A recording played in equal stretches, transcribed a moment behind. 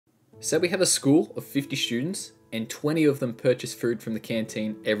Say we have a school of 50 students and 20 of them purchase food from the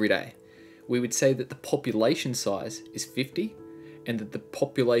canteen every day. We would say that the population size is 50 and that the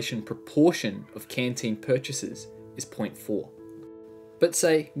population proportion of canteen purchases is 0.4. But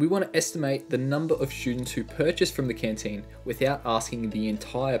say we want to estimate the number of students who purchase from the canteen without asking the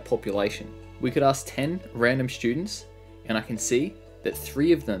entire population. We could ask 10 random students and I can see that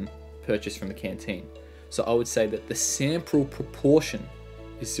 3 of them purchase from the canteen. So I would say that the sample proportion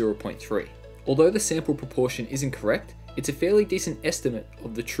is 0.3. Although the sample proportion isn't correct, it's a fairly decent estimate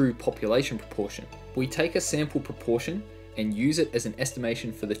of the true population proportion. We take a sample proportion and use it as an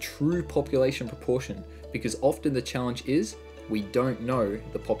estimation for the true population proportion because often the challenge is we don't know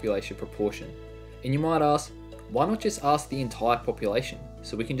the population proportion. And you might ask, why not just ask the entire population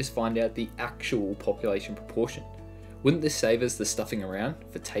so we can just find out the actual population proportion? Wouldn't this save us the stuffing around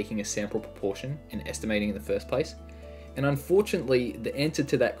for taking a sample proportion and estimating in the first place? And unfortunately, the answer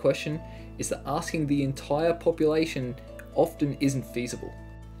to that question is that asking the entire population often isn't feasible.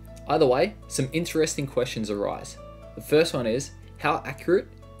 Either way, some interesting questions arise. The first one is, how accurate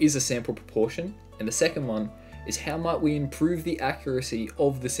is a sample proportion? And the second one is, how might we improve the accuracy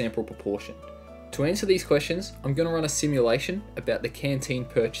of the sample proportion? To answer these questions, I'm going to run a simulation about the canteen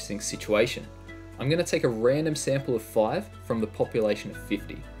purchasing situation. I'm going to take a random sample of 5 from the population of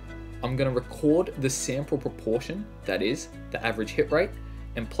 50. I'm going to record the sample proportion, that is, the average hit rate,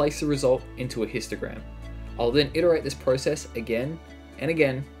 and place the result into a histogram. I'll then iterate this process again and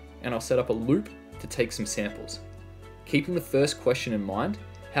again, and I'll set up a loop to take some samples. Keeping the first question in mind,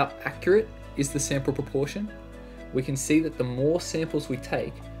 how accurate is the sample proportion? We can see that the more samples we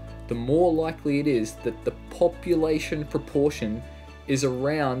take, the more likely it is that the population proportion is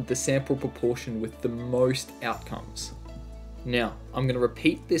around the sample proportion with the most outcomes. Now, I'm going to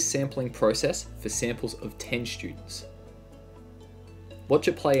repeat this sampling process for samples of 10 students. Watch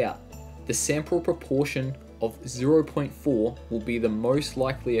it play out. The sample proportion of 0.4 will be the most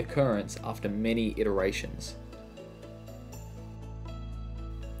likely occurrence after many iterations.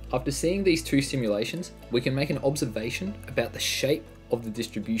 After seeing these two simulations, we can make an observation about the shape of the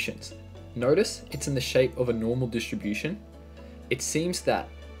distributions. Notice it's in the shape of a normal distribution. It seems that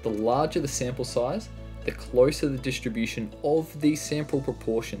the larger the sample size, the closer the distribution of these sample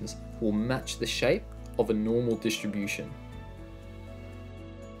proportions will match the shape of a normal distribution.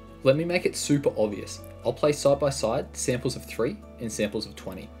 Let me make it super obvious. I'll place side by side samples of 3 and samples of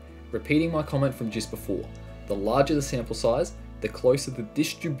 20. Repeating my comment from just before, the larger the sample size, the closer the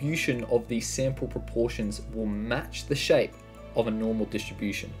distribution of these sample proportions will match the shape of a normal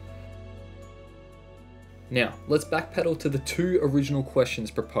distribution. Now, let's backpedal to the 2 original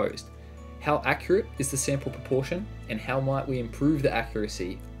questions proposed. How accurate is the sample proportion, and how might we improve the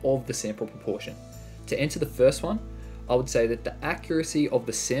accuracy of the sample proportion? To answer the first one, I would say that the accuracy of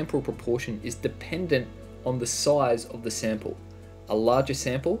the sample proportion is dependent on the size of the sample. A larger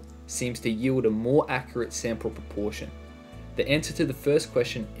sample seems to yield a more accurate sample proportion. The answer to the first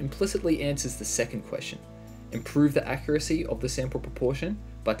question implicitly answers the second question. Improve the accuracy of the sample proportion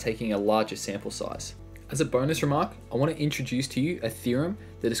by taking a larger sample size. As a bonus remark, I want to introduce to you a theorem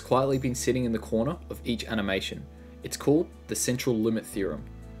that has quietly been sitting in the corner of each animation. It's called the Central Limit Theorem.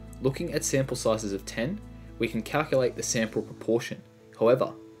 Looking at sample sizes of 10, we can calculate the sample proportion.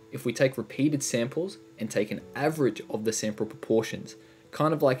 However, if we take repeated samples and take an average of the sample proportions,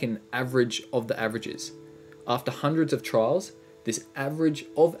 kind of like an average of the averages, after hundreds of trials, this average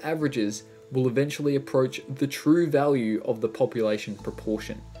of averages will eventually approach the true value of the population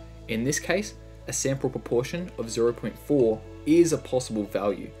proportion. In this case, a sample proportion of 0.4 is a possible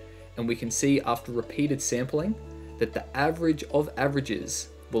value, and we can see after repeated sampling that the average of averages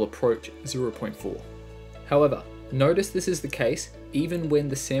will approach 0.4. However, notice this is the case even when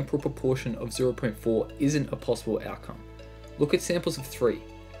the sample proportion of 0.4 isn't a possible outcome. Look at samples of 3.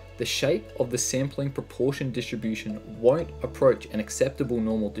 The shape of the sampling proportion distribution won't approach an acceptable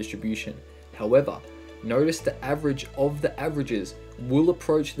normal distribution. However, notice the average of the averages will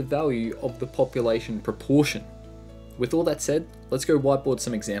approach the value of the population proportion. With all that said, let's go whiteboard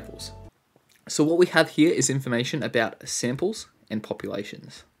some examples. So what we have here is information about samples and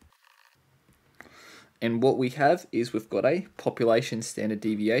populations. And what we have is we've got a population standard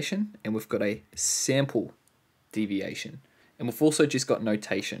deviation and we've got a sample deviation. And we've also just got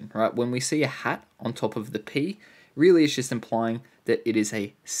notation, right? When we see a hat on top of the P, really it's just implying that it is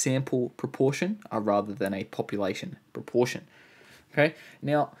a sample proportion rather than a population proportion. Okay,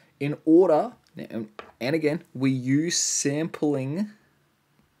 now in order, and again, we use sampling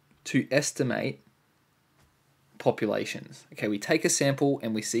to estimate populations. Okay, we take a sample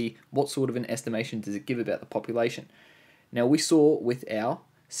and we see what sort of an estimation does it give about the population. Now we saw with our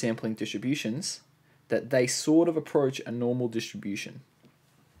sampling distributions that they sort of approach a normal distribution.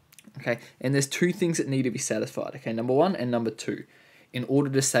 Okay, and there's two things that need to be satisfied. Okay, number one and number two, in order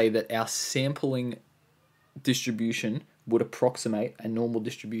to say that our sampling distribution would approximate a normal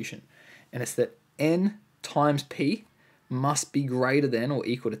distribution. And it's that n times p must be greater than or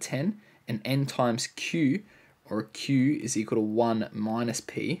equal to 10, and n times q, or q is equal to 1 minus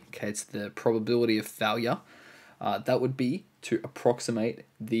p. Okay, it's the probability of failure. That would be to approximate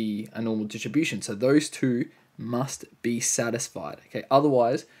a normal distribution. So those two must be satisfied. Okay,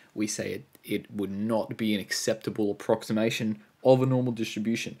 otherwise we say it would not be an acceptable approximation of a normal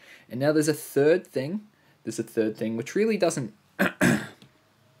distribution. And now there's a third thing. Which really doesn't. And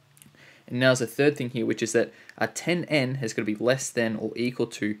now there's a third thing here, which is that a 10n has got to be less than or equal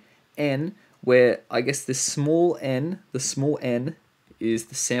to n, where I guess the small n is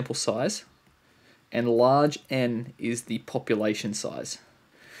the sample size, and large N is the population size.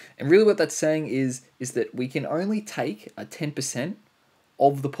 And really what that's saying is that we can only take a 10%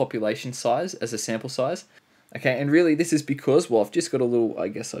 of the population size as a sample size. Okay, and really this is because, well, I've just got a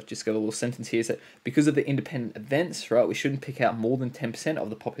little sentence here, is that because of the independent events, right, we shouldn't pick out more than 10% of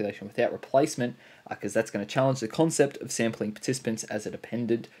the population without replacement, because that's going to challenge the concept of sampling participants as a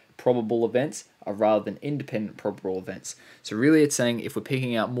dependent probable events rather than independent probable events. So really it's saying if we're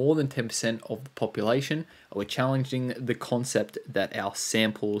picking out more than 10% of the population, we're challenging the concept that our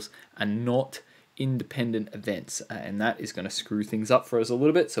samples are not independent events, and that is going to screw things up for us a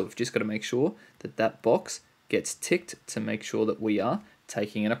little bit. So we've just got to make sure that that box gets ticked to make sure that we are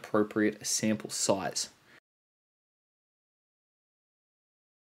taking an appropriate sample size.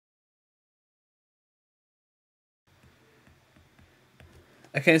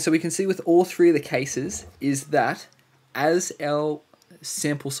 Okay, so we can see with all three of the cases is that as our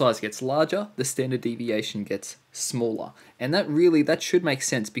sample size gets larger, the standard deviation gets smaller. And that should make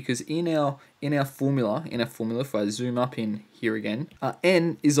sense, because in our formula, if I zoom up in here again,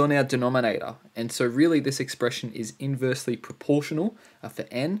 n is on our denominator. And so really this expression is inversely proportional for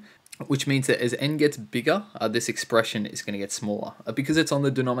n, which means that as n gets bigger, this expression is going to get smaller because it's on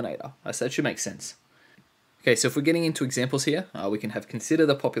the denominator. So that should make sense. Okay, so if we're getting into examples here, we can consider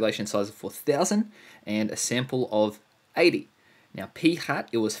the population size of 4,000 and a sample of 80. Now p hat,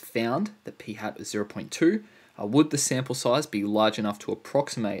 it was found that p hat was 0.2. Would the sample size be large enough to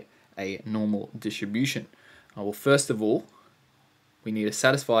approximate a normal distribution? Well, first of all, we need to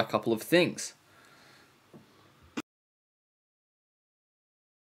satisfy a couple of things.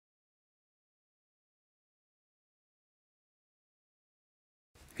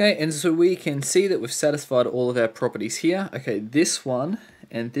 Okay, and so we can see that we've satisfied all of our properties here. Okay, this one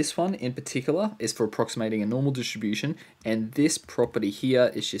and this one in particular is for approximating a normal distribution, and this property here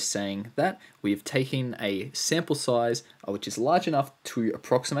is just saying that we've taken a sample size which is large enough to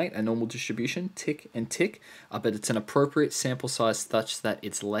approximate a normal distribution, tick and tick, but it's an appropriate sample size such that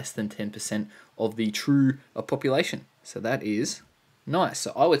it's less than 10% of the true population. So that is nice.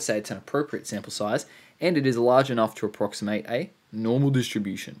 So I would say it's an appropriate sample size, and it is large enough to approximate a normal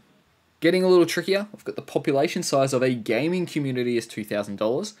distribution. Getting a little trickier, I've got the population size of a gaming community is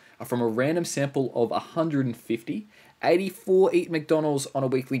 $2,000 from a random sample of 150. 84 eat McDonald's on a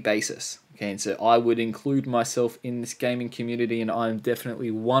weekly basis. Okay, and so I would include myself in this gaming community, and I'm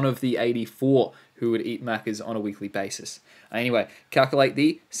definitely one of the 84 who would eat Maccas on a weekly basis. Anyway, calculate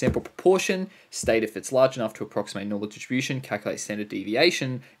the sample proportion, state if it's large enough to approximate normal distribution, calculate standard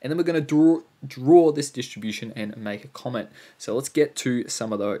deviation, and then we're going to draw this distribution and make a comment. So let's get to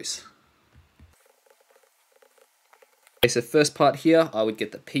some of those. Okay, so first part here, I would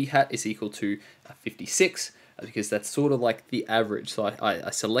get that p hat is equal to 56, because that's sort of like the average. So I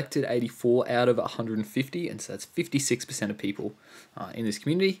selected 84 out of 150, and so that's 56% of people in this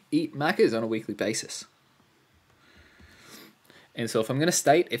community eat Maccas on a weekly basis. And so if I'm going to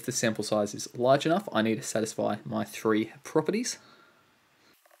state if the sample size is large enough, I need to satisfy my three properties.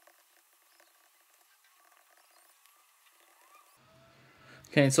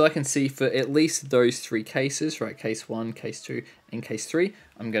 Okay, and so I can see for at least those three cases, right, case 1, case 2, and case 3,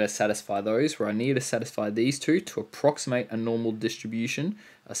 I'm going to satisfy those, where I need to satisfy these two to approximate a normal distribution.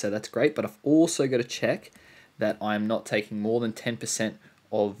 So that's great, but I've also got to check that I'm not taking more than 10%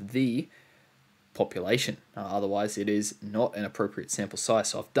 of the population. Otherwise, it is not an appropriate sample size.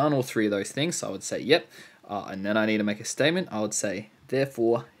 So I've done all three of those things, so I would say yep, and then I need to make a statement. I would say,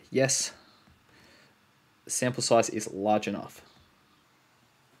 therefore, yes, the sample size is large enough.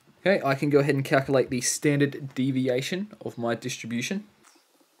 Okay, I can go ahead and calculate the standard deviation of my distribution.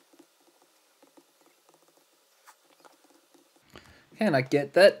 and I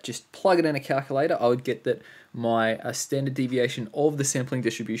get that, just plug it in a calculator, I would get that my standard deviation of the sampling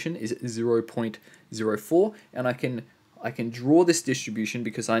distribution is 0.04, and I can draw this distribution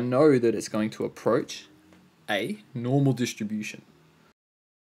because I know that it's going to approach a normal distribution.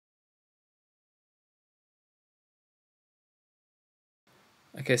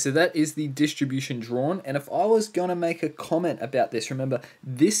 Okay, so that is the distribution drawn, and if I was going to make a comment about this, remember,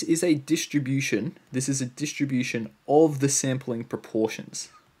 this is a distribution of the sampling proportions.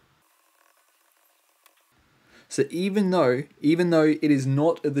 So even though it is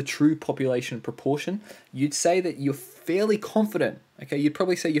not the true population proportion, you'd say that you're fairly confident, okay, you'd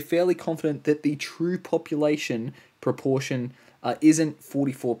probably say you're fairly confident that the true population proportion isn't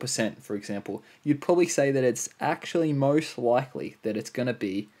 44%, for example. You'd probably say that it's actually most likely that it's going to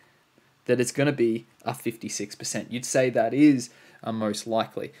be a 56%. You'd say that is most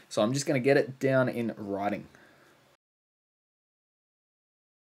likely. So I'm just going to get it down in writing.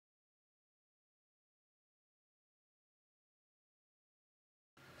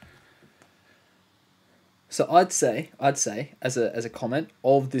 So I'd say as a comment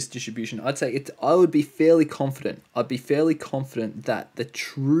of this distribution, I would be fairly confident. I'd be fairly confident that the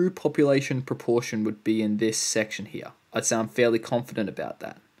true population proportion would be in this section here. I'd say I'm fairly confident about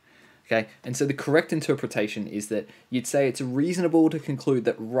that. Okay, and so the correct interpretation is that you'd say it's reasonable to conclude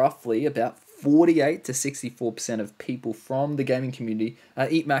that roughly about 48 to 64% of people from the gaming community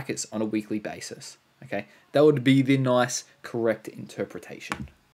eat Maccas on a weekly basis. Okay, that would be the nice correct interpretation.